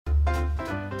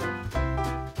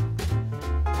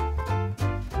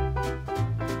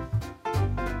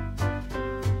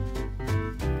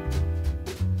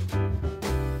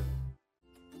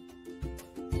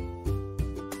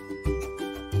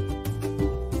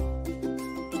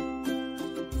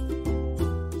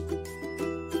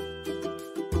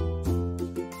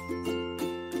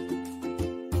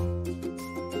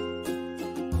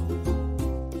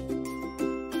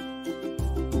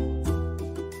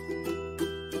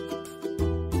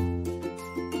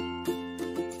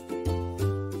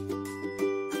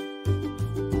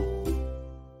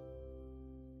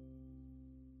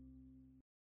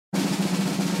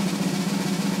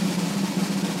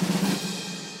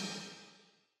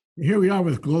Here we are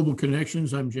with Global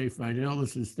Connections. I'm Jay Fidel.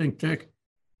 This is Think Tech.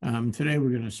 Today we're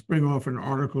going to spring off an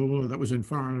article that was in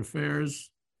Foreign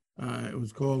Affairs. It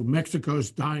was called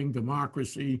Mexico's Dying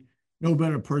Democracy. No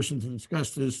better person to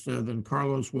discuss this than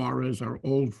Carlos Juarez, our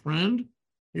old friend,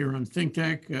 here on Think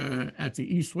Tech at the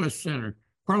East West Center.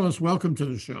 Carlos, welcome to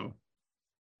the show.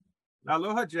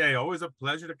 Aloha, Jay. Always a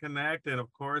pleasure to connect. And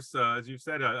of course, as you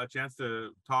said, a chance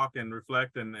to talk and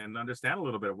reflect and understand a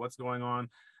little bit of what's going on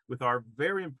with our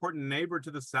very important neighbor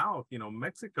to the south,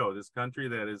 Mexico, this country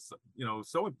that is,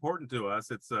 so important to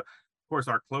us. It's, of course,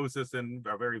 our closest and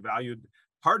our very valued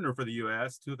partner for the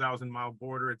U.S., 2,000-mile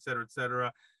border, et cetera, et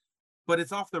cetera. But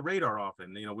it's off the radar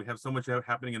often. We have so much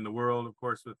happening in the world, of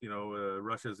course, with,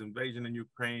 Russia's invasion in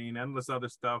Ukraine, endless other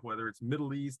stuff, whether it's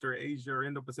Middle East or Asia or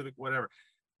Indo-Pacific, whatever.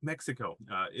 Mexico,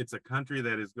 it's a country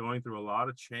that is going through a lot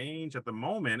of change at the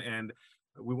moment, and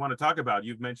we want to talk about,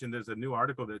 you've mentioned there's a new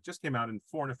article that just came out in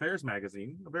Foreign Affairs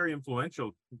magazine, a very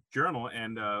influential journal,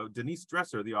 and Denise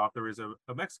Dresser, the author, is a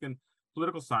Mexican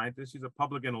political scientist. She's a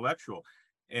public intellectual,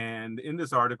 and in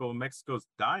this article, Mexico's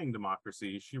Dying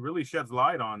Democracy, she really sheds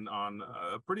light on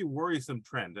a pretty worrisome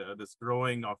trend, this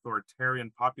growing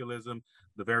authoritarian populism,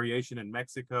 the variation in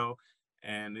Mexico,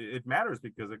 and it matters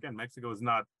because, again, Mexico is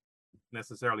not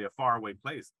necessarily a faraway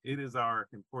place. It is our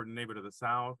important neighbor to the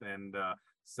south and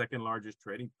second largest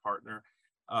trading partner,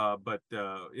 but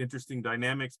interesting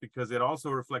dynamics because it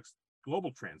also reflects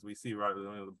global trends. We see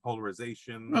the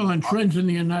polarization. Well, and trends in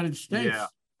the United States. Yeah,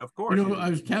 of course. I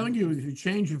was telling you, if you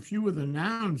change a few of the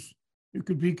nouns, you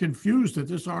could be confused that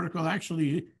this article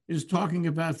actually is talking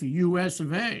about the U.S.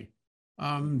 of A.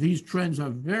 These trends are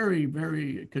very,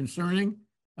 very concerning.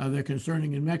 They're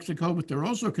concerning in Mexico, but they're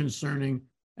also concerning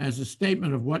as a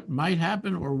statement of what might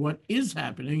happen or what is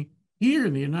happening here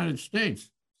in the United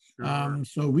States. Sure.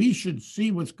 So we should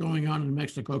see what's going on in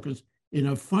Mexico, because in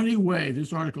a funny way,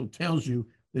 this article tells you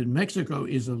that Mexico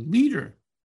is a leader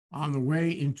on the way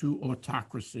into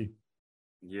autocracy.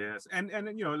 Yes, and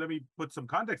let me put some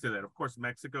context to that. Of course,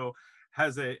 Mexico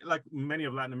has like many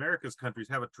of Latin America's countries,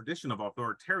 have a tradition of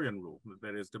authoritarian rule.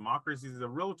 That is, democracy is a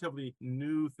relatively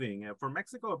new thing. For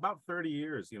Mexico, about 30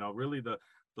 years, really the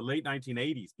late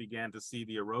 1980s began to see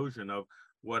the erosion of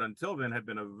what until then had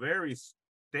been a very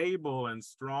stable and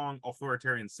strong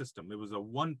authoritarian system. It was a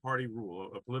one-party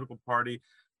rule, a political party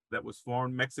that was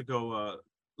formed. Mexico,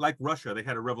 like Russia, they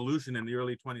had a revolution in the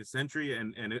early 20th century,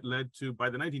 and it led to, by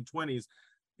the 1920s,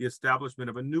 the establishment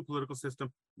of a new political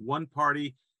system, one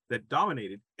party that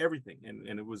dominated everything.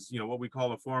 And it was, what we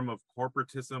call a form of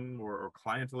corporatism or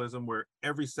clientelism, where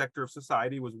every sector of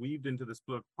society was weaved into this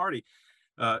political party.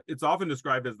 It's often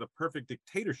described as the perfect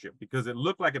dictatorship because it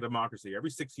looked like a democracy. Every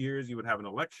 6 years, you would have an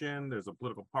election. There's a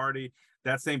political party.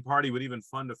 That same party would even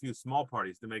fund a few small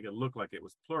parties to make it look like it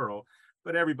was plural.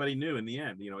 But everybody knew in the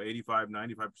end, 85,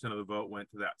 95% of the vote went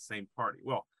to that same party.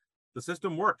 Well, the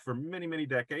system worked for many, many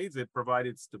decades. It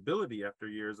provided stability after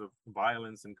years of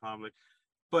violence and conflict.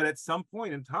 But at some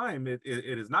point in time, it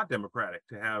is not democratic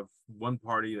to have one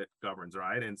party that governs,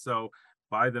 right? And so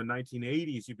by the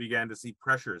 1980s, you began to see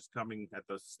pressures coming at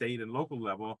the state and local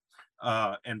level.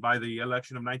 And by the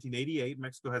election of 1988,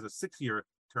 Mexico has a 6-year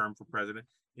term for president.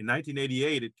 In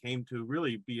 1988, it came to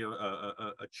really be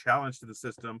a challenge to the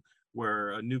system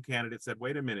where a new candidate said,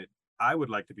 wait a minute, I would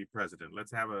like to be president.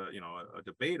 Let's have a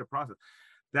debate, a process.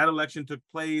 That election took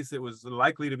place. It was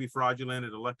likely to be fraudulent.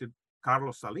 It elected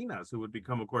Carlos Salinas, who would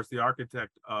become, of course, the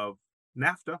architect of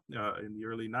NAFTA in the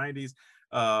early 90s.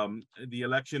 The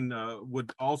election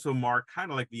would also mark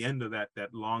kind of like the end of that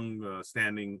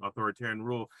long-standing authoritarian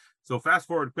rule. So fast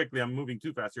forward quickly, I'm moving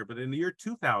too fast here, but in the year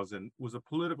 2000 was a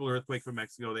political earthquake for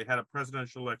Mexico. They had a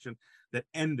presidential election that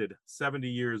ended 70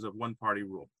 years of one-party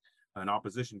rule. An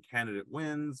opposition candidate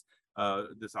wins.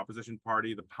 This opposition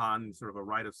party, the PAN, sort of a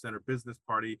right-of-center business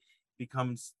party,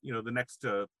 becomes the next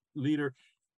leader.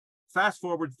 Fast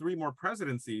forward 3 more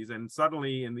presidencies, and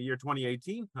suddenly in the year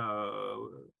 2018,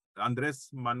 Andrés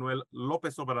Manuel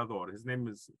López Obrador, his name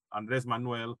is Andrés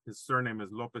Manuel, his surname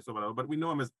is López Obrador, but we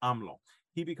know him as AMLO.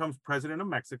 He becomes president of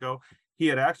Mexico. He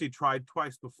had actually tried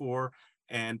twice before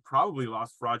and probably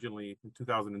lost fraudulently in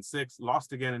 2006,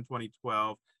 lost again in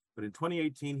 2012, but in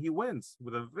 2018, he wins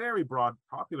with a very broad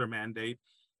popular mandate,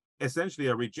 essentially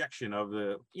a rejection of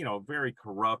the, very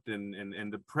corrupt and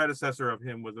the predecessor of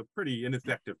him was a pretty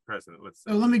ineffective president, let's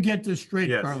say. So let me get this straight,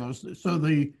 Yes. Carlos. So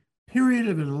the period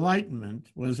of enlightenment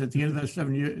was at the end of that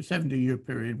 70-year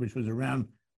period, which was around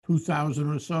 2000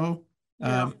 or so.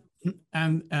 Yeah.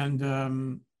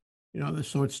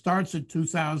 So it starts at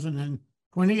 2000, and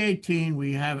 2018,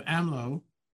 we have AMLO.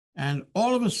 And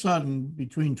all of a sudden,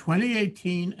 between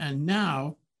 2018 and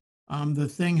now, the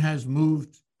thing has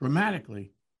moved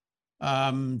dramatically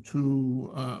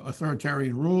to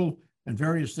authoritarian rule and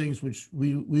various things which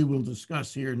we will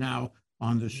discuss here now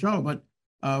on the show. But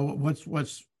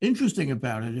what's interesting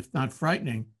about it, if not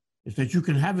frightening, is that you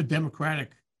can have a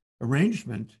democratic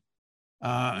arrangement,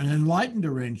 an enlightened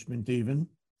arrangement even,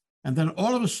 and then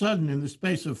all of a sudden, in the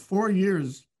space of 4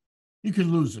 years, you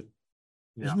can lose it.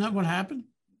 Yeah. Isn't that what happened?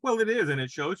 Well, it is, and it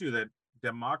shows you that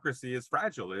democracy is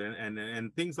fragile,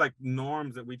 and things like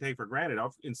norms that we take for granted.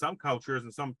 In some cultures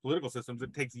and some political systems,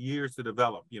 it takes years to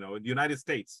develop. You know, in the United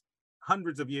States,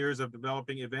 hundreds of years of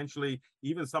developing. Eventually,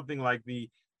 even something like the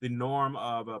norm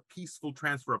of a peaceful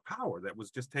transfer of power that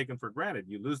was just taken for granted.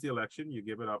 You lose the election, you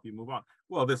give it up, you move on.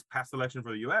 Well, this past election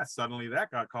for the U.S., suddenly that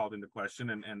got called into question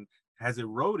and has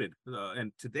eroded.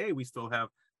 And today we still have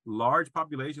large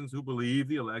populations who believe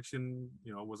the election,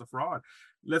 was a fraud.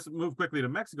 Let's move quickly to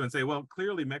Mexico and say, well,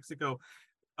 clearly Mexico,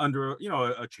 under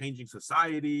a changing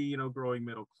society, growing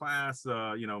middle class,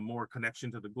 more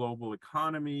connection to the global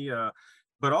economy,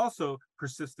 but also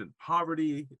persistent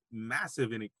poverty,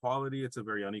 massive inequality. It's a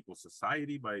very unequal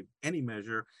society by any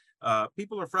measure.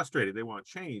 People are frustrated. They want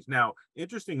change. Now,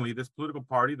 interestingly, this political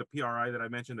party, the PRI that I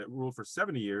mentioned that ruled for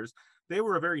 70 years, they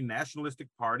were a very nationalistic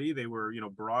party. They were,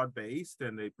 broad-based,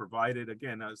 and they provided,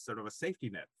 again, a sort of a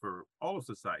safety net for all of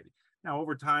society. Now,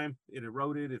 over time, it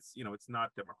eroded. It's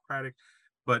not democratic.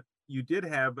 But you did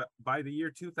have, by the year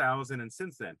 2000 and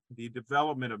since then, the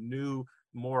development of new,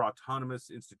 more autonomous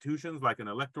institutions like an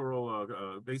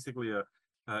electoral, basically a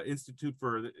institute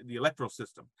for the electoral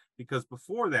system. Because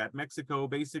before that, Mexico,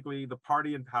 basically the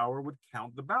party in power would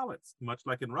count the ballots, much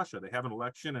like in Russia. They have an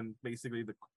election and basically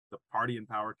the party in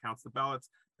power counts the ballots.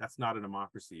 That's not a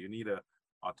democracy. You need a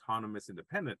autonomous,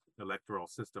 independent electoral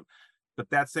system. But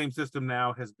that same system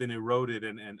now has been eroded,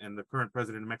 and the current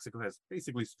president of Mexico has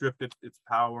basically stripped its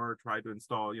power, tried to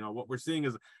install, what we're seeing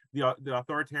is the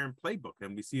authoritarian playbook,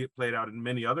 and we see it played out in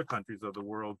many other countries of the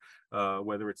world,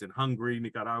 whether it's in Hungary,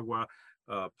 Nicaragua,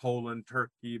 Poland,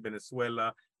 Turkey,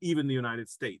 Venezuela, even the United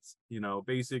States,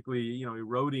 basically,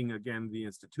 eroding again the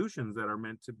institutions that are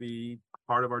meant to be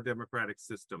part of our democratic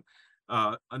system.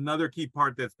 Another key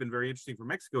part that's been very interesting for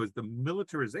Mexico is the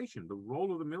militarization. The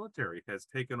role of the military has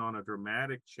taken on a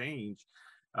dramatic change.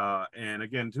 And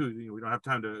again, too, we don't have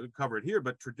time to cover it here,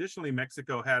 but traditionally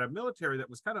Mexico had a military that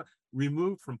was kind of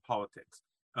removed from politics.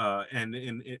 And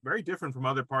very different from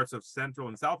other parts of Central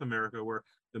and South America, where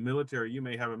the military, you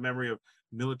may have a memory of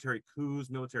military coups,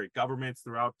 military governments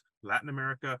throughout Latin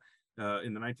America.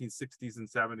 In the 1960s and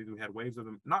 70s, we had waves of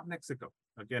them. Not Mexico.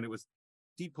 Again, it was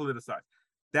depoliticized.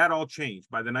 That all changed.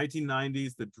 By the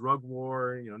 1990s, the drug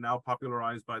war, now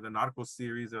popularized by the Narcos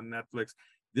series on Netflix,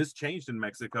 this changed in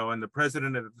Mexico. And the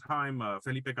president at the time,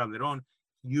 Felipe Calderón,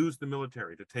 used the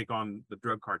military to take on the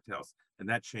drug cartels. And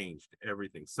that changed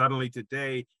everything. Suddenly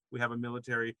today, we have a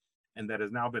military, and that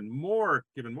has now been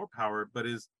given more power, but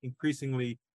is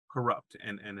increasingly corrupt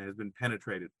and has been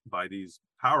penetrated by these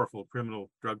powerful criminal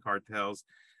drug cartels.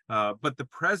 But the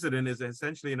president is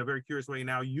essentially, in a very curious way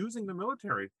now, using the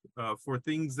military for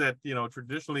things that,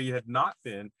 traditionally had not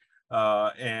been.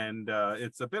 And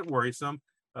it's a bit worrisome.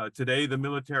 Today, the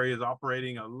military is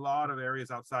operating a lot of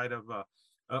areas outside of,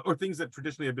 or things that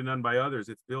traditionally have been done by others.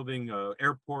 It's building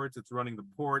airports, it's running the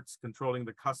ports, controlling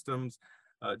the customs,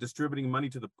 distributing money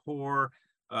to the poor,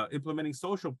 implementing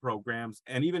social programs,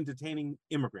 and even detaining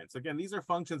immigrants. Again, these are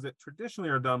functions that traditionally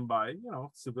are done by,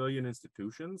 civilian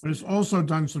institutions. But it's also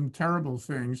done some terrible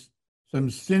things, some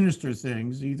sinister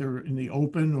things, either in the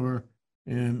open or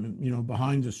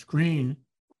behind the screen.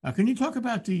 Can you talk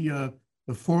about the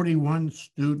 41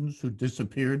 students who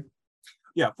disappeared?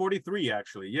 Yeah, 43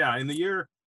 actually. Yeah, in the year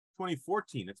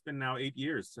 2014, it's been now 8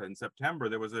 years. In September,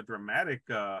 there was a dramatic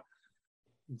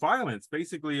violence.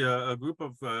 Basically, a group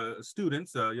of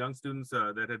students, young students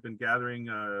that had been gathering,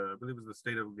 I believe it was the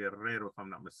state of Guerrero, if I'm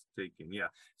not mistaken. Yeah,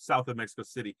 south of Mexico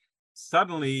City,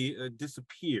 suddenly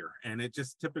disappear. And it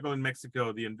just typical in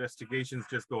Mexico, the investigations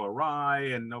just go awry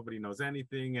and nobody knows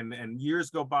anything. And years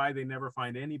go by, they never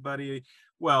find anybody.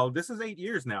 Well, this is 8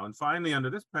 years now. And finally, under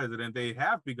this president, they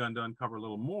have begun to uncover a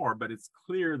little more, but it's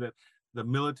clear that the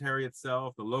military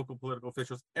itself, the local political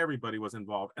officials, everybody was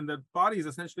involved. And the bodies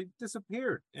essentially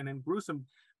disappeared, and in gruesome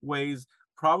ways,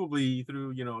 probably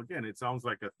through, again, it sounds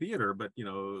like a theater, but,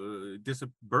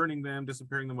 burning them,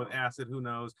 disappearing them with acid, who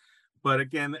knows. But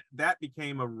again, that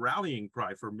became a rallying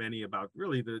cry for many about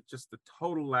really just the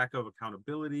total lack of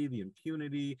accountability, the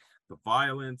impunity, the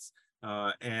violence.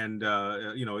 And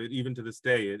even to this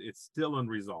day, it's still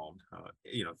unresolved.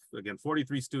 Again,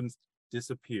 43 students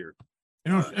disappeared.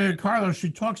 Carlos,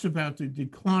 she talks about the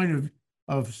decline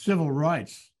of civil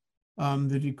rights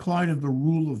the decline of the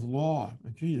rule of law.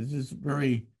 Gee, this is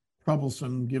very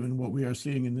troublesome given what we are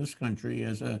seeing in this country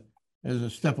as a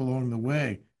step along the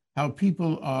way. How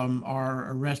people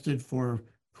are arrested for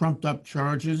trumped up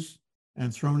charges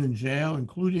and thrown in jail,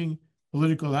 including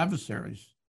political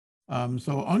adversaries.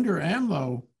 So under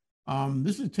AMLO,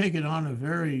 this has taken on a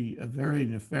very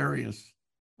nefarious,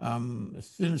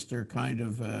 sinister kind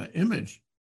of image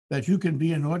that you can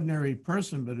be an ordinary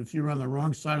person, but if you're on the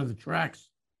wrong side of the tracks,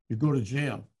 you go to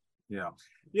jail. Yeah,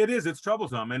 it is. It's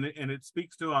troublesome, and it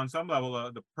speaks to, on some level,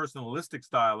 the personalistic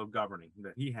style of governing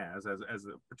that he has as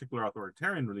a particular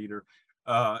authoritarian leader.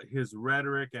 His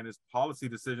rhetoric and his policy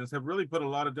decisions have really put a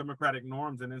lot of democratic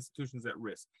norms and institutions at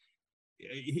risk.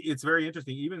 It's very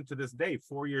interesting, even to this day,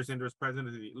 4 years into his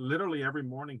presidency, literally every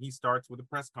morning he starts with a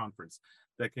press conference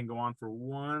that can go on for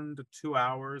 1 to 2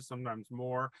 hours, sometimes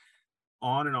more,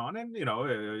 on and on. And,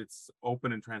 it's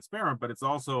open and transparent, but it's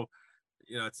also,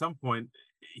 at some point,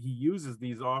 he uses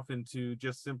these often to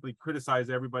just simply criticize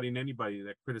everybody and anybody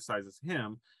that criticizes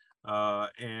him.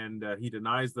 And he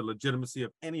denies the legitimacy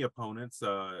of any opponents,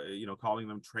 calling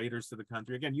them traitors to the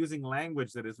country. Again, using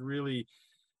language that is really,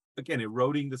 again,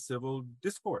 eroding the civil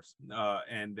discourse.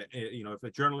 If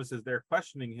a journalist is there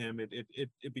questioning him,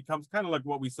 it becomes kind of like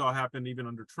what we saw happen even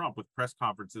under Trump with press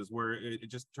conferences, where it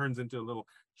just turns into a little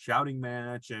shouting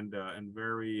match and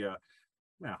very,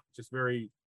 just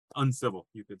very uncivil,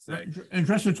 you could say. And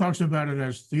Dresser talks about it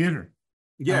as theater.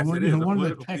 Yes, it is. One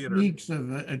of the techniques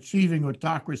of achieving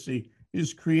autocracy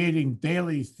is creating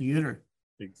daily theater.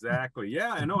 Exactly.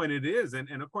 Yeah, I know, and it is.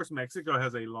 And of course, Mexico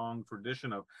has a long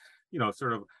tradition of,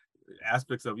 sort of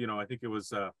aspects of, I think it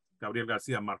was Gabriel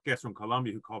Garcia Marquez from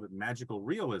Colombia who called it magical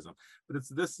realism. But it's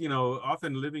this,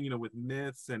 often living, with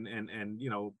myths and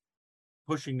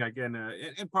pushing again,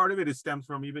 and part of it stems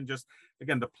from even just,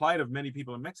 again, the plight of many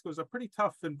people in Mexico is a pretty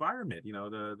tough environment.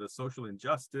 The social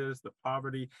injustice, the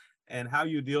poverty, and how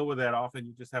you deal with that. Often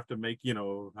you just have to make, I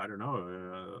don't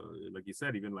know, like you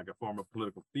said, even like a form of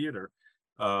political theater.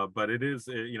 But it is,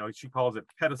 she calls it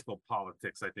pedestal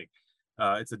politics, I think.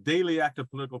 It's a daily act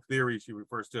of political theory. She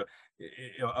refers to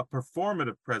a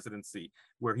performative presidency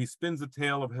where he spins a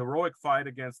tale of heroic fight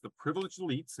against the privileged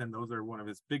elites, and those are one of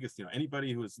his biggest,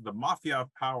 anybody who is the mafia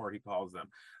of power, he calls them,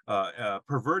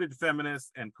 perverted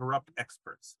feminists and corrupt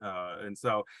experts. And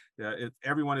so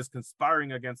everyone is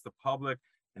conspiring against the public.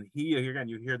 And he, again,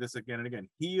 you hear this again and again,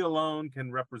 he alone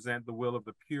can represent the will of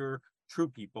the pure, true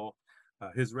people.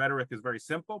 His rhetoric is very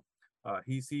simple.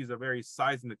 He sees a very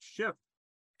seismic shift,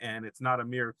 and it's not a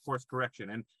mere course correction.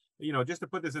 And, just to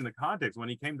put this into context, when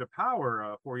he came to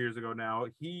power 4 years ago now,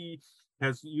 he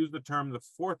has used the term the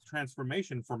fourth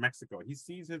transformation for Mexico. He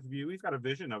sees his view, he's got a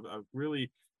vision of really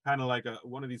kind of like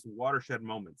one of these watershed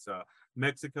moments.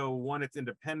 Mexico won its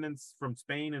independence from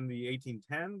Spain in the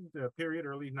 1810 period,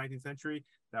 early 19th century.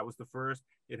 That was the first.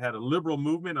 It had a liberal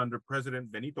movement under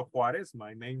President Benito Juarez,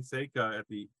 my namesake, at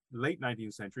the late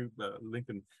 19th century,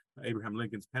 Abraham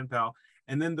Lincoln's pen pal.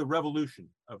 And then the revolution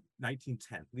of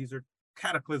 1910. These are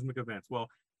cataclysmic events. Well,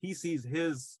 he sees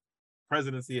his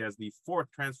presidency as the fourth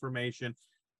transformation,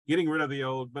 getting rid of the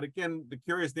old. But again, the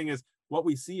curious thing is what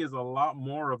we see is a lot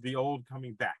more of the old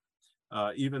coming back.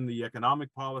 Even the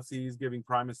economic policies giving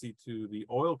primacy to the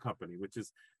oil company, which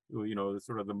is,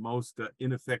 sort of the most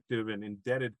ineffective and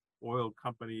indebted oil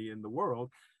company in the world.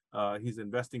 He's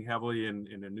investing heavily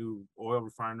in a new oil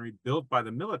refinery built by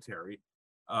the military.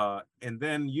 And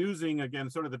then using, again,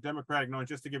 sort of the democratic norm.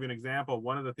 Just to give you an example,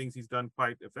 one of the things he's done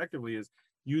quite effectively is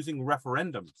using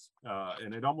referendums.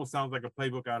 And it almost sounds like a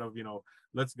playbook out of,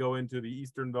 let's go into the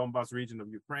eastern Donbas region of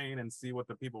Ukraine and see what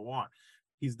the people want.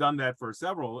 He's done that for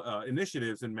several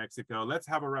initiatives in Mexico. Let's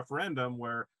have a referendum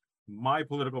where my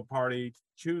political party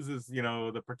chooses,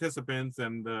 the participants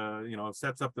and,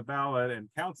 sets up the ballot and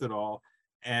counts it all.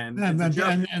 And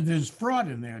there's fraud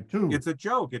in there too. It's a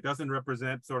joke. It doesn't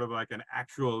represent sort of like an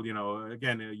actual,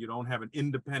 again, you don't have an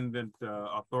independent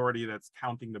authority that's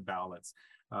counting the ballots.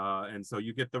 And so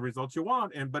you get the results you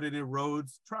want, but it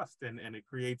erodes trust and it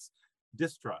creates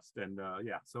distrust. And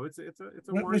so it's a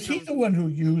Was he the one who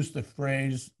used the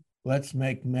phrase, "Let's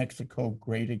make Mexico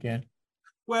great again"?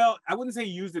 Well, I wouldn't say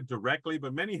he used it directly,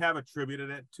 but many have attributed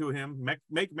it to him.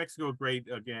 Make Mexico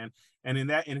great again. And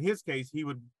in his case, he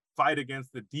would fight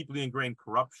against the deeply ingrained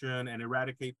corruption and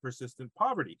eradicate persistent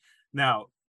poverty. Now,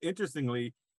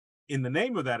 interestingly, in the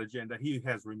name of that agenda, he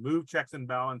has removed checks and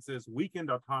balances,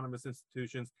 weakened autonomous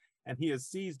institutions, and he has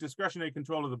seized discretionary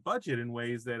control of the budget in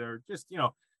ways that are just,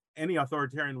 any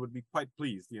authoritarian would be quite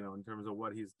pleased, in terms of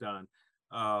what he's done.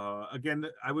 Again,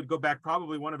 I would go back,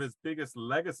 probably one of his biggest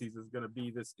legacies is going to be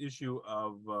this issue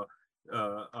of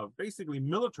of basically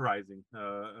militarizing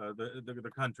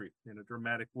the country in a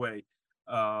dramatic way.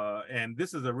 And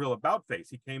this is a real about face.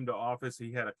 He came to office.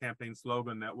 He had a campaign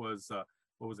slogan that was,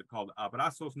 what was it called?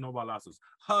 Abrazos no balazos,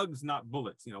 hugs, not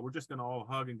bullets. You know, we're just going to all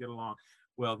hug and get along.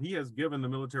 Well, he has given the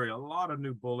military a lot of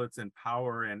new bullets and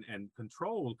power and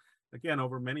control, again,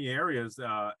 over many areas.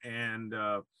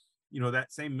 You know,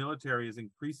 that same military is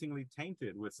increasingly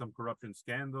tainted with some corruption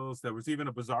scandals. There was even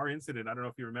a bizarre incident. I don't know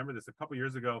if you remember this. A couple of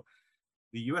years ago,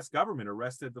 the U.S. government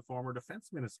arrested the former defense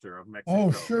minister of Mexico.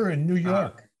 Oh, sure, in New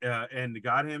York. And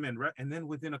got him, and then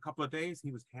within a couple of days,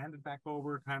 he was handed back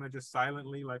over, kind of just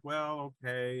silently, like, well,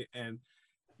 okay. And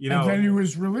you know, and then he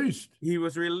was released. He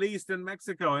was released in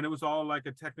Mexico, and it was all like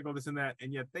a technical this and that.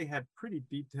 And yet they had pretty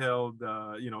detailed,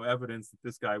 you know, evidence that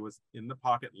this guy was in the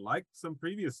pocket, like some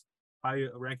previous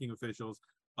high-ranking officials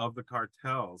of the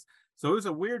cartels. So it was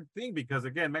a weird thing because,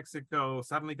 again, Mexico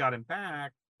suddenly got him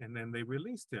back, and then they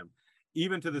released him.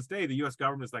 Even to this day, the U.S.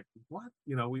 government is like, what?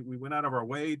 You know, we went out of our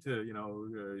way to, you know,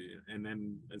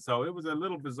 and so it was a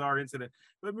little bizarre incident.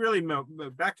 But really,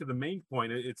 back to the main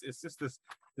point, it's just this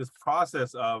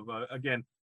process of, again,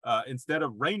 instead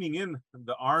of reining in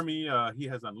the army, he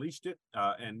has unleashed it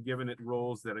and given it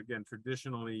roles that, again,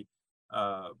 traditionally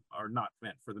are not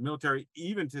meant for the military.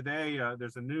 Even today,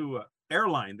 there's a new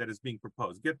airline that is being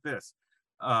proposed. Get this.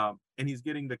 And he's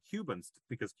getting the Cubans,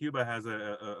 because Cuba has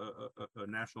a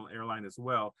national airline as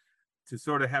well, to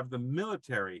sort of have the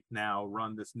military now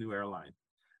run this new airline.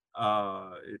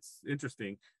 It's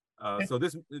interesting. So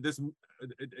it's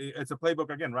a playbook,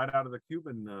 again, right out of the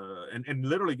Cuban, and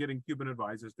literally getting Cuban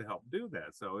advisors to help do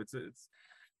that. So it's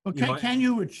okay. Can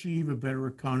you achieve a better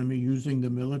economy using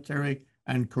the military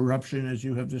and corruption as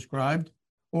you have described?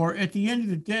 Or at the end of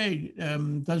the day,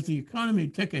 does the economy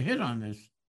take a hit on this?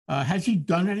 Has he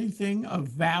done anything of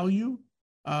value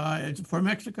for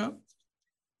Mexico?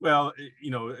 Well,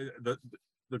 you know,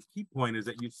 the key point is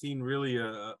that you've seen really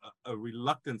a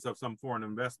reluctance of some foreign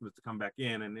investments to come back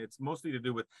in, and it's mostly to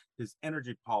do with his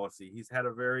energy policy. He's had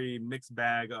a very mixed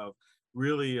bag of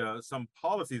really some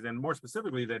policies, and more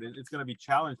specifically that it's going to be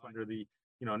challenged under the,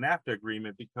 you know, NAFTA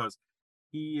agreement, because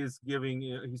he's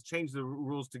changed the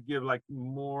rules to give like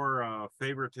more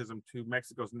favoritism to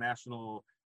Mexico's national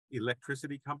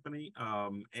electricity company,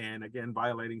 and again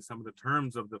violating some of the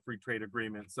terms of the free trade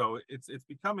agreement. So it's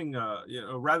becoming you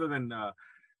know, rather than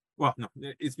well, no,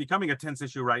 it's becoming a tense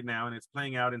issue right now, and it's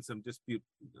playing out in some dispute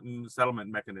settlement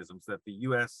mechanisms that the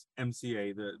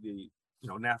USMCA, the you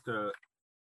know, NAFTA,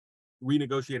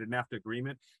 renegotiated NAFTA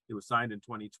agreement. It was signed in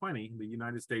 2020, the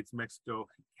United States Mexico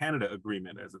Canada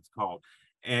agreement, as it's called,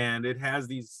 and it has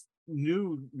these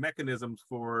new mechanisms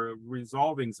for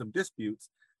resolving some disputes.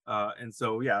 And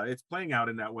so, yeah, it's playing out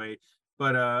in that way.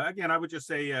 But again, I would just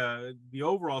say the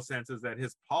overall sense is that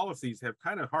his policies have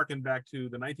kind of harkened back to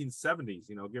the 1970s,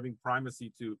 you know, giving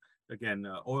primacy to, again,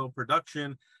 oil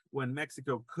production, when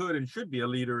Mexico could and should be a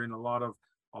leader in a lot of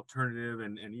alternative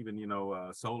and even, you know,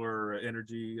 solar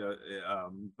energy.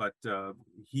 But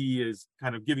he is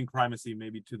kind of giving primacy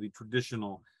maybe to the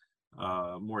traditional,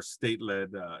 more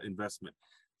state-led investment.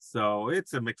 So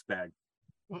it's a mixed bag.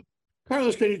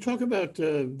 Carlos, can you talk about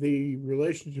the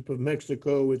relationship of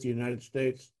Mexico with the United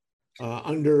States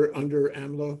under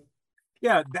AMLO?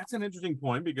 Yeah, that's an interesting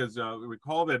point, because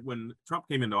recall that when Trump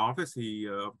came into office, he,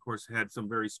 of course, had some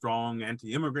very strong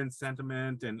anti-immigrant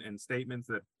sentiment and statements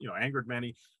that, you know, angered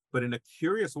many. But in a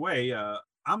curious way,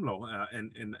 AMLO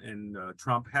and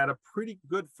Trump had a pretty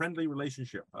good friendly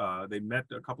relationship. They met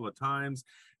a couple of times.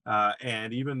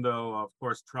 And even though, of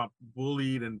course, Trump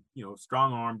bullied and, you know,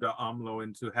 strong-armed AMLO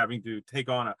into having to take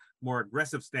on a more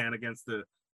aggressive stand against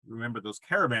remember those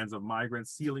caravans of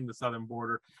migrants sealing the southern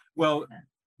border. Well,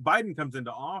 Biden comes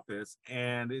into office,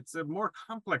 and it's a more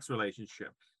complex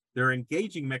relationship. They're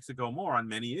engaging Mexico more on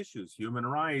many issues, human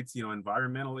rights, you know,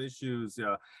 environmental issues.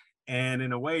 And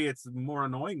in a way, it's more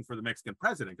annoying for the Mexican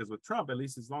president, because with Trump, at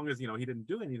least as long as, you know, he didn't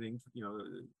do anything, you know,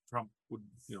 Trump would,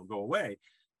 you know, go away.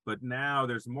 But now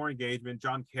there's more engagement.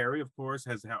 John Kerry, of course,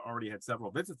 has already had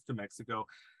several visits to Mexico,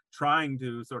 trying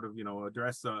to sort of, you know,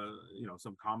 address, you know,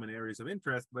 some common areas of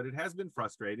interest. But it has been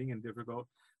frustrating and difficult.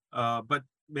 But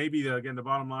maybe, again, the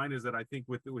bottom line is that I think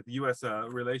with U.S.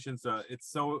 Relations, it's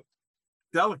so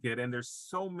delicate, and there's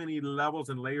so many levels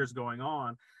and layers going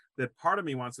on, that part of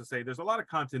me wants to say there's a lot of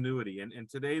continuity. And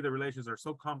today the relations are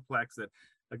so complex that,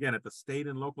 again, at the state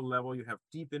and local level, you have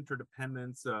deep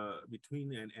interdependence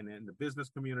between and the business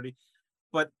community.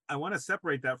 But I want to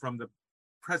separate that from the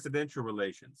presidential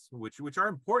relations, which are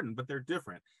important, but they're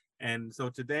different. And so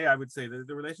today I would say that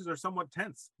the relations are somewhat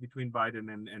tense between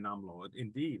Biden and AMLO,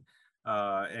 indeed.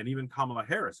 And even Kamala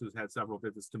Harris, who's had several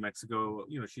visits to Mexico,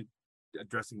 you know, she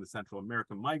addressing the Central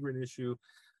American migrant issue.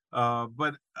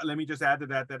 But let me just add to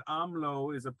that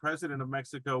AMLO is a president of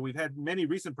Mexico. We've had many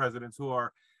recent presidents who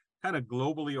are kind of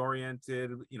globally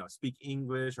oriented, speak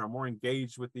English, or more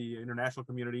engaged with the international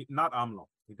community. Not AMLO.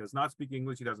 He does not speak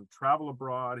English. He doesn't travel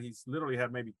abroad. He's literally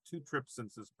had maybe 2 trips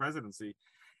since his presidency,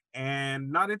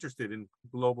 and not interested in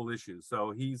global issues.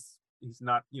 So he's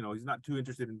not too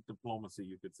interested in diplomacy,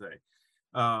 you could say.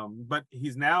 But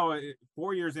he's now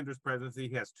 4 years into his presidency.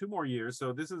 He has 2 more years.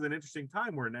 So this is an interesting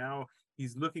time where now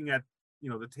he's looking at,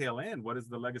 the tail end. What is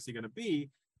the legacy going to be?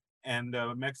 And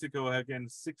Mexico, again,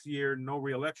 6-year, no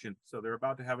re-election. So they're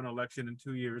about to have an election in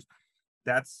 2 years.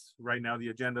 That's right now the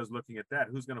agenda is looking at that.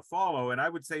 Who's going to follow? And I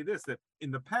would say this, that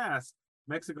in the past,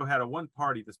 Mexico had a one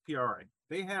party, this PRA.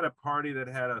 They had a party that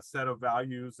had a set of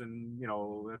values and,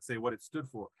 let's say what it stood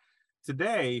for.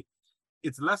 Today,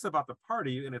 it's less about the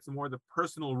party and it's more the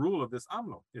personal rule of this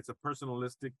AMLO. It's a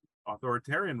personalistic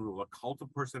authoritarian rule, a cult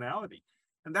of personality.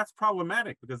 And that's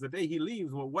problematic because the day he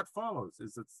leaves, well, what follows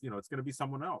is it's going to be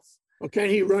someone else. Well, can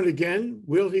he run again?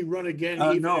 Will he run again?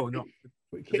 No.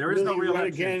 There is no run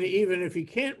again, even if he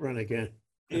can't run again.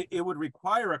 It would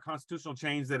require a constitutional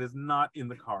change that is not in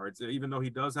the cards. Even though he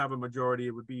does have a majority,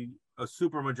 it would be a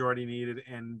super majority needed.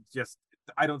 And just,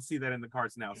 I don't see that in the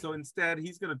cards now. So instead,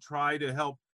 he's going to try to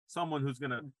help someone who's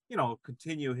going to,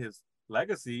 continue his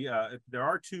legacy. There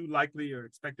are 2 likely or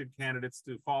expected candidates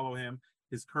to follow him.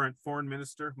 His current foreign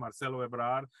minister, Marcelo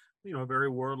Ebrard, very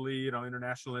worldly,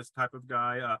 internationalist type of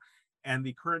guy, and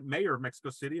the current mayor of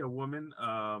Mexico City, a woman,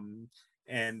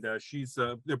 and she's,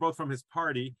 they're both from his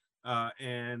party,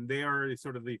 and they are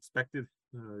sort of the expected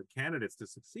candidates to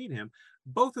succeed him.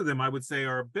 Both of them, I would say,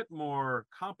 are a bit more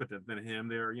competent than him.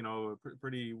 They're,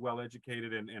 pretty well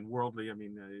educated and worldly. I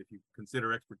mean, if you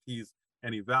consider expertise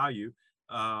any value.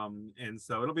 And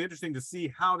so it'll be interesting to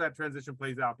see how that transition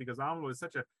plays out, because AMLO is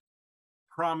such a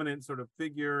prominent sort of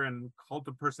figure and cult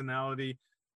of personality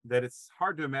that it's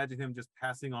hard to imagine him just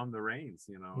passing on the reins,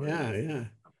 Yeah.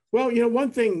 Well,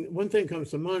 one thing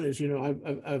comes to mind is,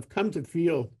 I've come to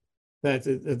feel that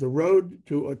the road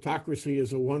to autocracy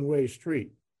is a one-way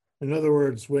street. In other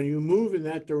words, when you move in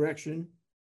that direction,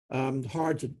 it's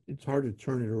hard to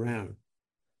turn it around.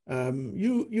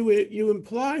 You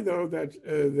imply, though, that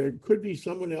there could be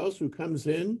someone else who comes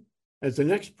in as the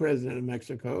next president of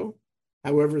Mexico,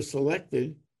 however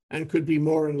selected, and could be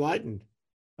more enlightened.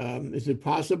 Is it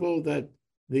possible that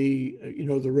the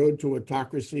road to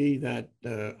autocracy that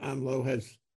AMLO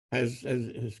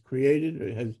has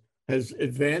created, has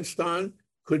advanced on,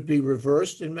 could be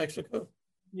reversed in Mexico?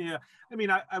 Yeah, I mean,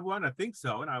 I want to think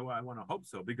so, and I want to hope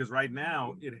so, because right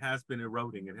now it has been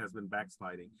eroding, it has been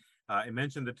backsliding. I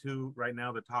mentioned the 2 right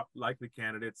now, the top likely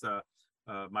candidates.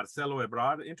 Marcelo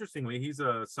Ebrard, interestingly, he's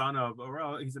a son of,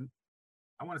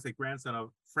 I want to say grandson of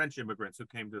French immigrants who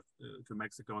came to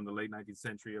Mexico in the late 19th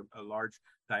century, a large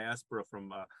diaspora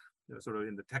from sort of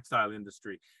in the textile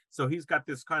industry. So he's got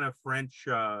this kind of French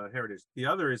heritage. The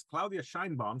other is Claudia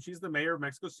Sheinbaum. She's the mayor of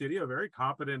Mexico City, a very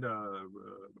competent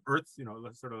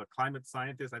sort of a climate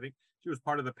scientist. I think she was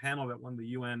part of the panel that won the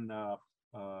UN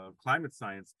climate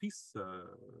science peace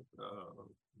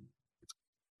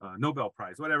Nobel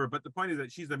Prize, whatever. But the point is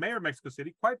that she's the mayor of Mexico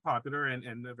City, quite popular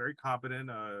and a very competent,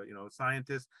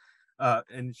 scientist.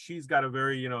 And she's got a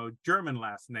very, German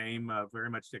last name, very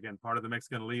much, again, part of the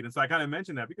Mexican elite. And so I kind of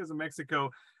mentioned that because of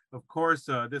Mexico, of course,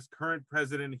 this current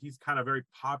president, he's kind of very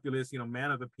populist,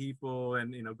 man of the people,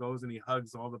 and, goes and he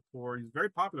hugs all the poor. He's very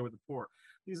popular with the poor.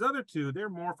 These other 2, they're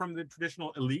more from the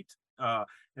traditional elite, and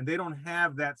they don't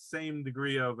have that same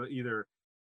degree of either,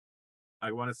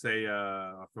 I want to say,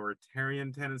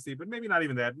 authoritarian tendency, but maybe not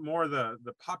even that, more the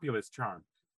populist charm.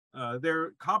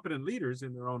 They're competent leaders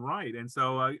in their own right. And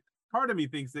so part of me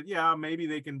thinks that, yeah, maybe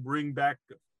they can bring back,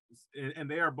 and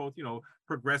they are both,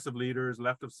 progressive leaders,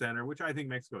 left of center, which I think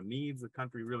Mexico needs. The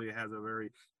country really has a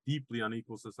very deeply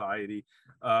unequal society.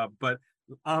 But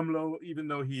AMLO, even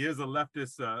though he is a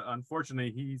leftist,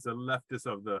 unfortunately, he's a leftist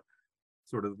of the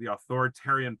sort of the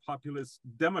authoritarian populist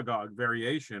demagogue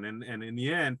variation. And in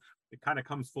the end, it kind of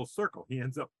comes full circle. He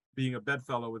ends up being a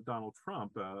bedfellow with Donald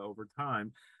Trump over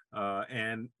time.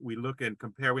 And we look and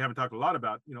compare, we haven't talked a lot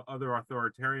about, other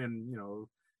authoritarian,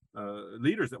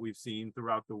 leaders that we've seen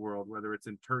throughout the world, whether it's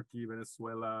in Turkey,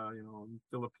 Venezuela,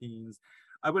 Philippines.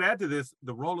 I would add to this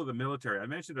the role of the military. I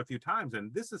mentioned it a few times,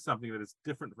 and this is something that is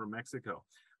different from Mexico.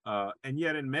 And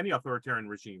yet in many authoritarian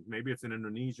regimes, maybe it's in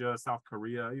Indonesia, South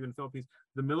Korea, even Philippines,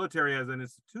 the military as an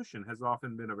institution has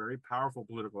often been a very powerful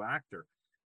political actor.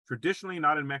 Traditionally,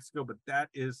 not in Mexico, but that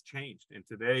is changed. And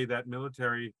today that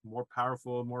military, more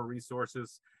powerful, more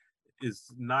resources, is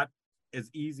not as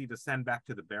easy to send back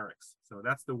to the barracks. So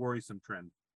that's the worrisome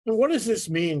trend. And what does this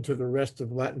mean to the rest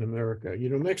of Latin America?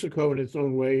 Mexico in its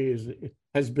own way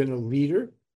has been a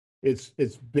leader. It's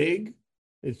big.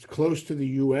 It's close to the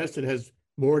U.S. It has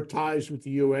more ties with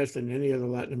the U.S. than any other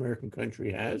Latin American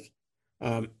country has.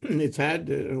 It's had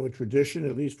a tradition,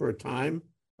 at least for a time,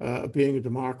 of being a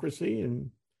democracy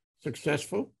and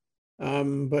successful.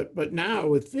 But now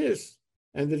with this,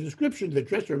 and the description that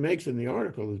Dresser makes in the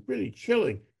article is pretty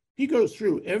chilling. He goes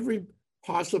through every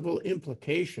possible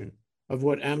implication of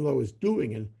what AMLO is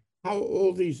doing and how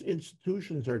all these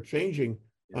institutions are changing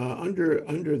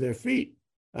under their feet.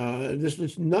 This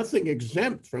is nothing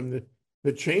exempt from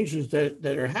the changes that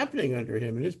are happening under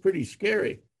him, and it's pretty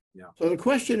scary. Yeah. So the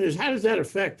question is, how does that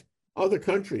affect other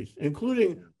countries,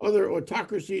 including other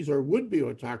autocracies or would-be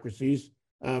autocracies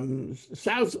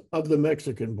south of the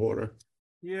Mexican border?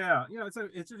 Yeah, it's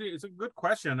a good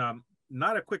question.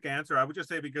 Not a quick answer. I would just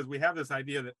say, because we have this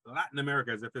idea that Latin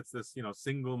America, as if it's this,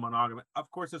 single monogamous.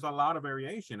 Of course, there's a lot of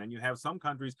variation, and you have some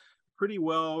countries pretty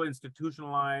well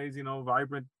institutionalized,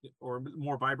 vibrant or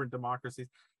more vibrant democracies.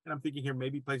 And I'm thinking here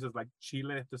maybe places like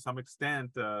Chile to some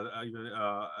extent,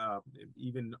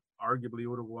 even arguably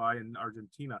Uruguay and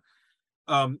Argentina.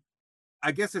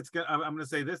 I guess I'm going to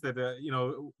say this, that,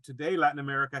 today Latin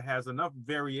America has enough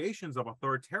variations of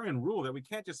authoritarian rule that we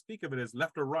can't just speak of it as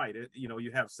left or right.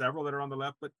 You have several that are on the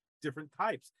left, but different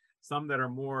types. Some that are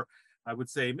more, I would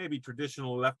say, maybe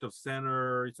traditional left of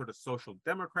center, sort of social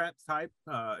democrat type.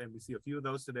 And we see a few of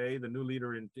those today. The new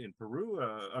leader in Peru,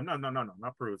 no,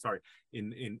 not Peru, sorry,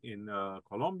 in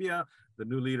Colombia, the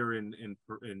new leader in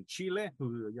Chile,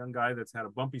 who's a young guy that's had a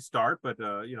bumpy start. But,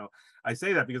 I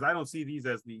say that because I don't see these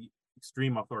as the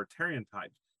extreme authoritarian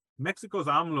types. Mexico's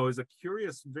AMLO is a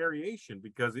curious variation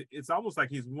because it's almost like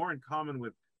he's more in common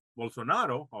with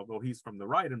Bolsonaro, although he's from the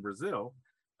right in Brazil,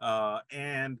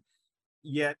 and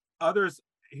yet others.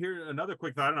 Here, another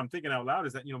quick thought, and I'm thinking out loud,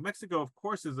 is that Mexico, of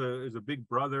course, is a big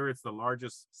brother. It's the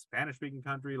largest Spanish-speaking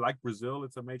country, like Brazil.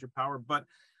 It's a major power, but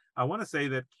I want to say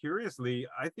that, curiously,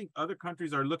 I think other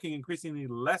countries are looking increasingly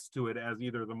less to it as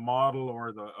either the model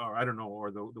or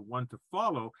the one to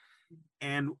follow.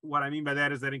 And what I mean by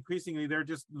that is that increasingly they're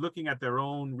just looking at their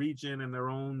own region and their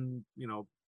own,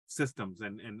 systems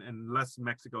and less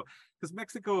Mexico, because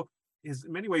Mexico has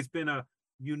in many ways been a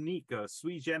unique,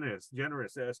 sui generis.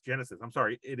 I'm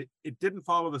sorry, it didn't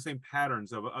follow the same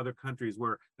patterns of other countries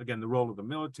where, again, the role of the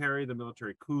military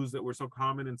coups that were so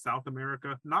common in South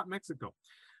America, not Mexico.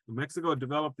 Mexico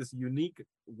developed this unique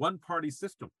one-party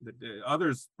system that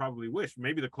others probably wish.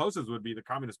 Maybe the closest would be the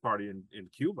Communist Party in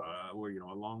Cuba, where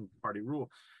a long party rule.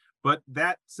 But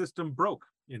that system broke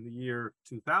in the year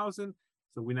 2000.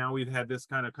 So we've had this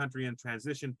kind of country in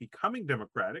transition, becoming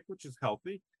democratic, which is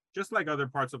healthy, just like other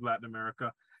parts of Latin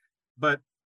America. But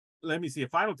let me see, a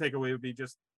final takeaway would be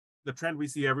just the trend we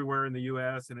see everywhere in the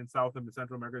U.S. and in South and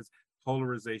Central America is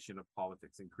polarization of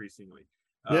politics increasingly.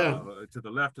 To the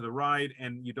left, to the right,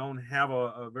 and you don't have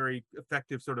a very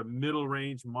effective sort of middle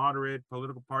range, moderate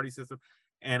political party system.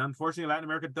 And unfortunately, Latin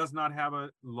America does not have a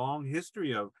long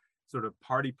history of sort of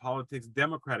party politics,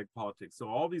 democratic politics. So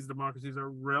all these democracies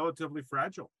are relatively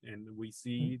fragile, and we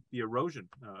see the erosion.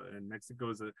 And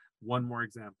Mexico is one more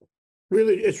example.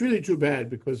 Really, it's really too bad,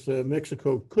 because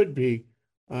Mexico could be,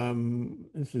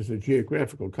 this is a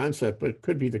geographical concept, but it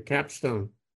could be the capstone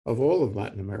of all of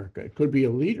Latin America. It could be a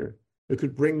leader. It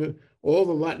could bring all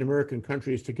the Latin American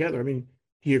countries together. I mean,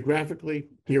 geographically,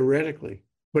 theoretically,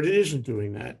 but it isn't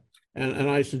doing that. And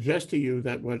I suggest to you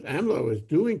that what AMLO is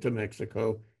doing to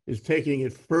Mexico is taking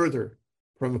it further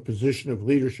from a position of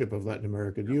leadership of Latin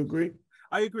America. Do you agree?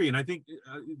 I agree. And I think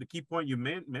the key point you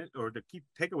meant, or the key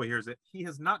takeaway here, is that he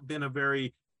has not been a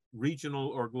very regional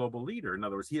or global leader. In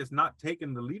other words, he has not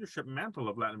taken the leadership mantle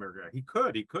of Latin America. He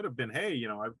could have been, hey,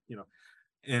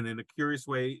 and in a curious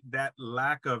way, that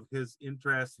lack of his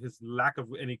interest, his lack of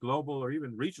any global or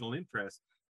even regional interest,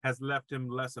 has left him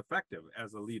less effective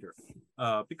as a leader.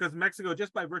 Because Mexico,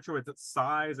 just by virtue of its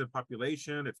size and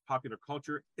population, its popular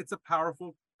culture, it's a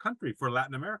powerful country for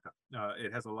Latin America.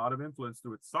 It has a lot of influence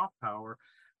through its soft power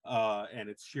and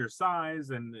its sheer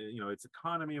size and its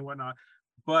economy and whatnot.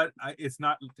 But it's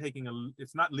not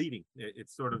leading.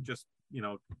 It's sort of just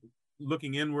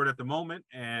looking inward at the moment,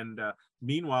 and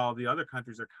meanwhile the other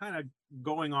countries are kind of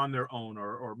going on their own,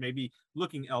 or maybe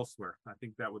looking elsewhere. I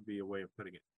think that would be a way of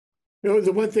putting it.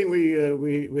 The one thing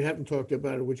we haven't talked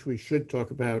about, which we should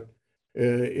talk about,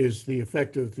 is the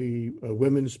effect of the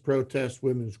women's protests,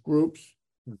 women's groups,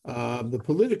 the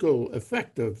political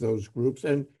effect of those groups,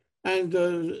 and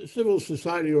civil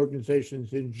society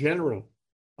organizations in general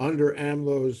under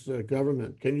AMLO's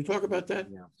government. Can you talk about that?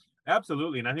 Yeah.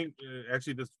 Absolutely. And I think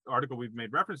actually this article we've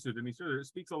made reference to, Denise, it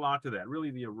speaks a lot to that, really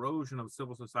the erosion of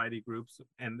civil society groups.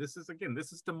 And this is, again,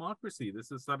 this is democracy.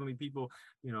 This is suddenly people,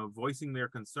 voicing their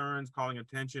concerns, calling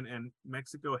attention. And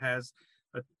Mexico has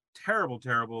a terrible,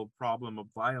 terrible problem of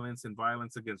violence and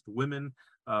violence against women.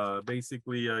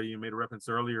 Basically, you made a reference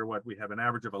earlier, we have an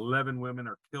average of 11 women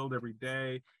are killed every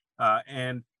day.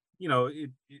 It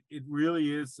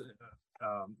really is,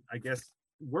 I guess,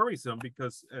 worrisome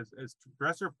because as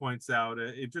Dresser points out,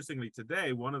 interestingly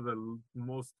today, one of the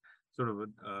most sort of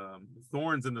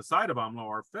thorns in the side of AMLO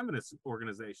are feminist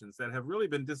organizations that have really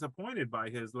been disappointed by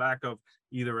his lack of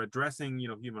either addressing,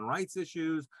 human rights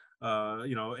issues,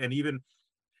 and even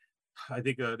I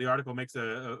think the article makes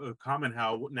a comment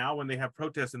how now when they have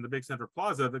protests in the big central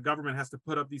plaza, the government has to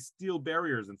put up these steel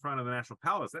barriers in front of the National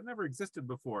Palace. That never existed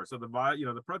before. So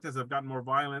the protests have gotten more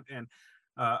violent. And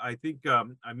I think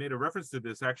I made a reference to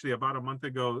this actually about a month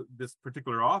ago. This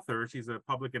particular author, she's a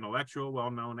public intellectual,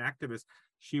 well-known activist.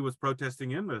 She was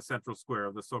protesting in the central square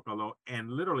of the Zócalo and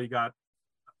literally got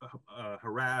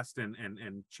harassed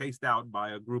and chased out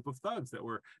by a group of thugs that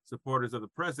were supporters of the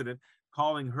president,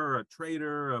 calling her a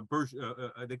traitor,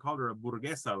 they called her a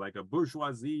burguesa, like a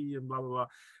bourgeoisie, and blah blah blah.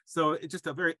 So it's just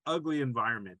a very ugly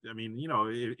environment. I mean,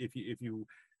 if you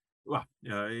well,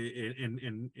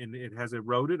 and it has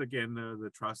eroded again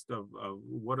the trust of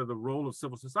what are the role of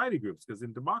civil society groups, because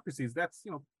in democracies that's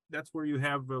where you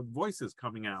have voices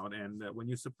coming out, and when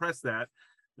you suppress that,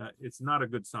 it's not a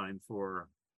good sign for,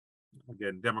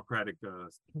 again, democratic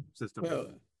system. Well,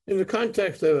 in the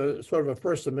context of sort of a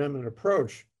First Amendment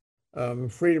approach,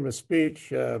 freedom of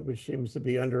speech, which seems to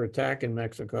be under attack in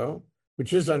Mexico,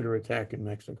 which is under attack in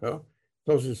Mexico,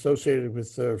 it's also associated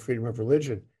with freedom of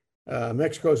religion.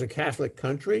 Mexico is a Catholic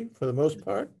country for the most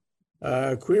part.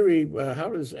 Query, how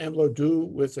does AMLO do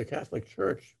with the Catholic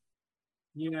Church?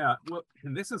 Yeah, well,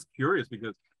 and this is curious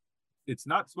because it's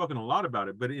not spoken a lot about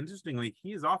it, but interestingly,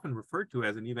 he is often referred to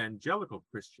as an evangelical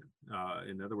Christian.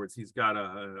 In other words, he's got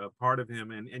a part of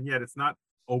him, and yet it's not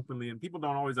openly, and people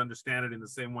don't always understand it in the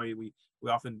same way we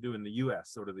often do in the US,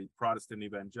 sort of the Protestant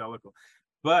evangelical.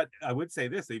 But I would say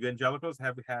this, the evangelicals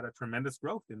have had a tremendous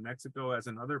growth in Mexico as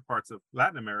in other parts of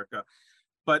Latin America.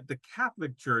 But the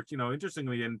Catholic Church,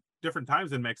 interestingly, in different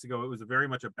times in Mexico, it was very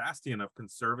much a bastion of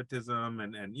conservatism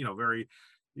and very,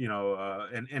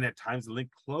 and at times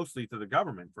linked closely to the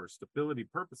government for stability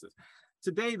purposes.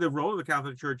 Today, the role of the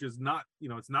Catholic Church is not,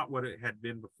 it's not what it had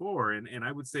been before. And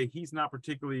I would say it's not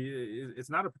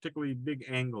a particularly big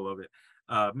angle of it.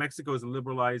 Mexico is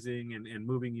liberalizing and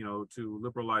moving, to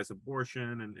liberalize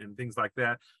abortion and things like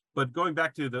that. But going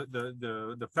back to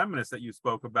the feminists that you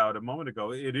spoke about a moment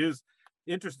ago, it is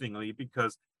interestingly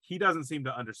because he doesn't seem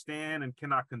to understand and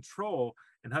cannot control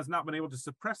and has not been able to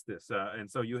suppress this. And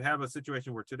so you have a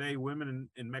situation where today women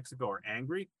in Mexico are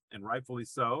angry, and rightfully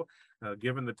so,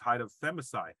 given the tide of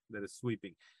femicide that is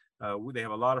sweeping. They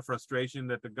have a lot of frustration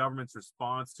that the government's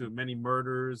response to many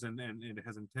murders and it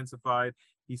has intensified.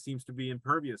 He seems to be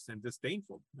impervious and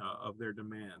disdainful of their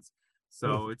demands.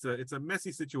 So it's a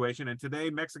messy situation. And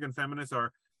today Mexican feminists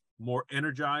are more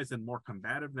energized and more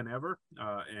combative than ever.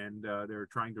 And they're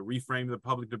trying to reframe the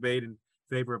public debate in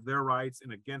favor of their rights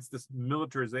and against this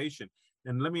militarization.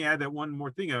 And let me add that one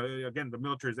more thing. Again, the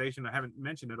militarization, I haven't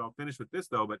mentioned it. I'll finish with this,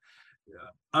 though. But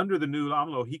under the new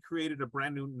AMLO, he created a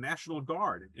brand new National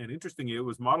Guard. And interestingly, it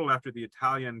was modeled after the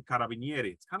Italian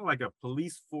Carabinieri. It's kind of like a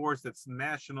police force that's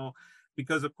national,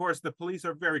 because, of course, the police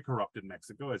are very corrupt in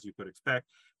Mexico, as you could expect.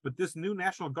 But this new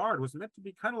National Guard was meant to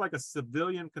be kind of like a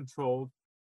civilian-controlled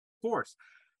force.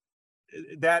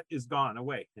 That is gone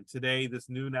away. And today, this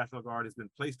new National Guard has been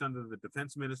placed under the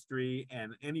Defense Ministry,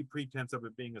 and any pretense of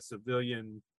it being a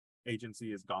civilian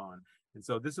agency is gone. And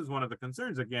so this is one of the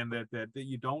concerns, again, that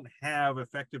you don't have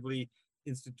effectively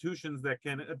institutions that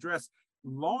can address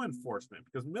law enforcement,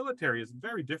 because military is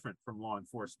very different from law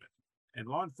enforcement. And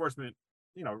law enforcement,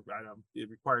 it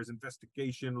requires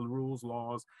investigation, rules,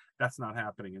 laws. That's not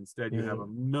happening. Instead, you have a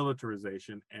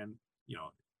militarization, and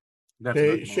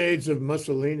that's shades of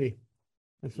Mussolini.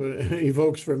 That's what it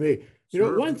evokes for me.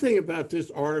 Sure. One thing about this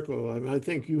article, I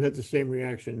think you had the same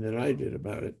reaction that I did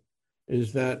about it,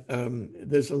 is that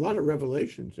there's a lot of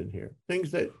revelations in here,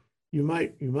 things that you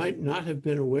might not have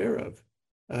been aware of,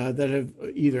 that have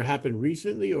either happened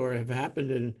recently or have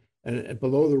happened in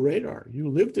below the radar. You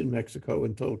lived in Mexico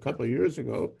until a couple of years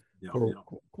ago, for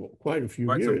quite a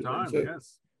few years. Some time,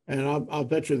 yes. And I'll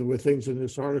bet you there were things in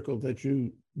this article that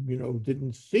you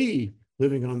didn't see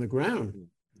living on the ground.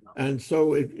 And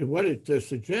so what it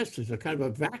suggests is a kind of a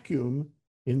vacuum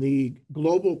in the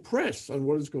global press on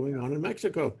what is going on in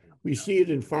Mexico. We see it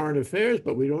in foreign affairs,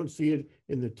 but we don't see it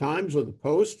in the Times or the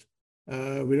Post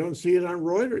We don't see it on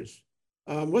Reuters.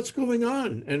 What's going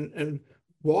on? And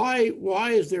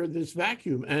why is there this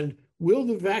vacuum? And will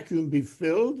the vacuum be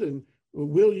filled? And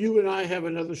will you and I have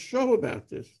another show about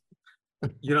this?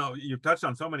 You know, you've touched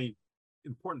on so many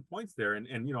important points there.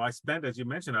 And you know, I spent, as you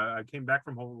mentioned, I came back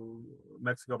from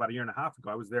Mexico about a year and a half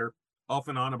ago. I was there off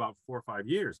and on about 4 or 5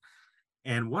 years.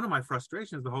 And one of my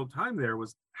frustrations the whole time there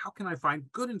was, how can I find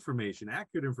good information,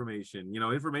 accurate information, you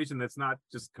know, information that's not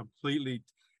just completely,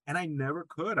 and I never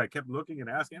could. I kept looking and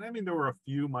asking. And I mean, there were a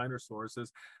few minor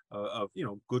sources of, you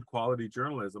know, good quality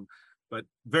journalism, but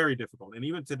very difficult. And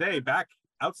even today, back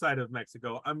outside of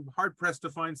Mexico, I'm hard pressed to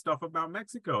find stuff about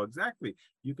Mexico. Exactly.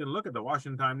 You can look at the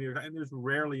Washington Times, New York, and there's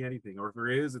rarely anything, or if there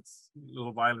is, it's a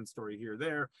little violent story here or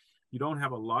there. You don't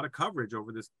have a lot of coverage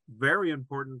over this very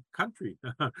important country.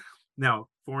 Now,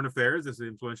 Foreign Affairs is an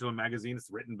influential magazine.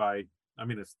 It's written by, I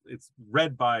mean, it's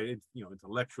read by, you know,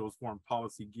 intellectuals, foreign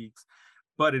policy geeks,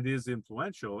 but it is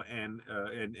influential. And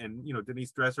you know,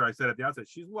 Denise Dresser, I said at the outset,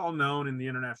 she's well known in the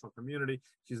international community.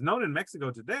 She's known in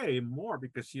Mexico today more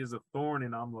because she is a thorn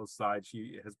in AMLO's side.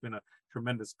 She has been a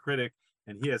tremendous critic,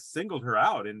 and he has singled her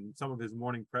out in some of his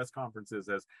morning press conferences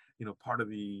as, you know, part of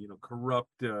the, you know,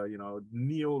 corrupt, you know,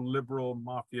 neoliberal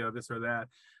mafia, this or that.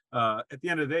 At the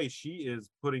end of the day, she is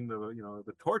putting the, you know,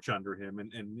 the torch under him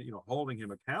and you know, holding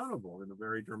him accountable in a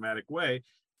very dramatic way.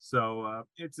 So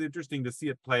it's interesting to see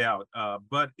it play out,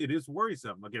 but it is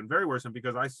worrisome, again, very worrisome,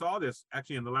 because I saw this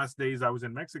actually in the last days I was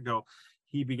in Mexico.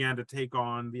 He began to take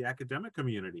on the academic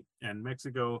community, and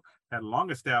Mexico had long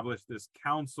established this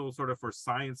council sort of for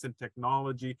science and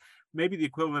technology, maybe the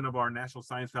equivalent of our National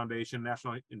Science Foundation,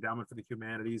 National Endowment for the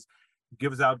Humanities,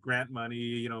 gives out grant money,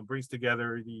 you know, brings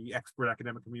together the expert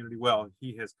academic community. Well,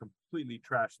 he has completely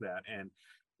trashed that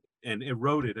and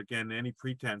eroded, again, any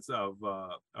pretense of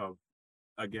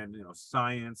again, you know,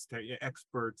 science,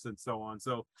 experts, and so on.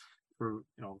 So for,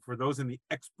 you know, for those in the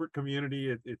expert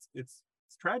community, it's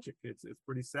tragic. It's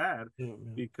pretty sad,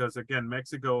 because again,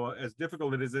 Mexico, as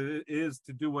difficult it is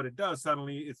to do what it does,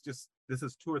 suddenly it's just, this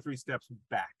is 2 or 3 steps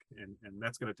back, and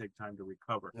that's going to take time to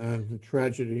recover. The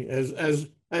tragedy,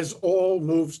 as all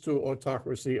moves to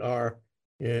autocracy are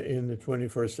in the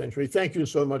 21st century. Thank you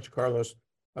so much, Carlos.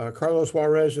 Carlos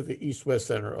Juarez at the East West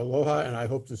Center. Aloha, and I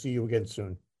hope to see you again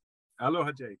soon.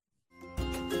 Aloha, Jay.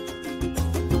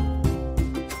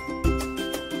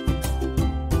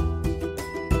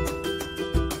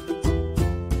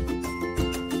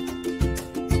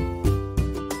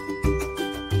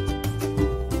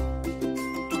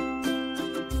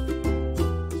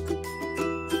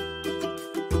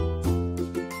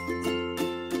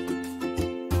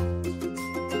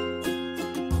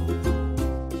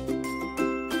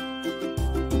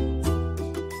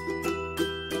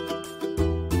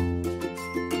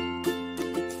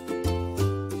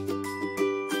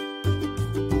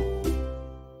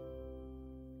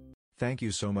 Thank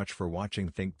you so much for watching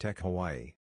Think Tech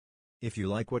Hawaii. If you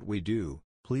like what we do,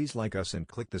 please like us and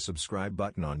click the subscribe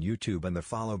button on YouTube and the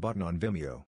follow button on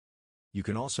Vimeo. You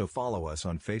can also follow us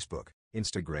on Facebook,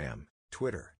 Instagram,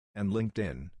 Twitter, and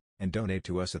LinkedIn, and donate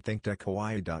to us at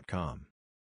thinktechhawaii.com.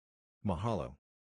 Mahalo.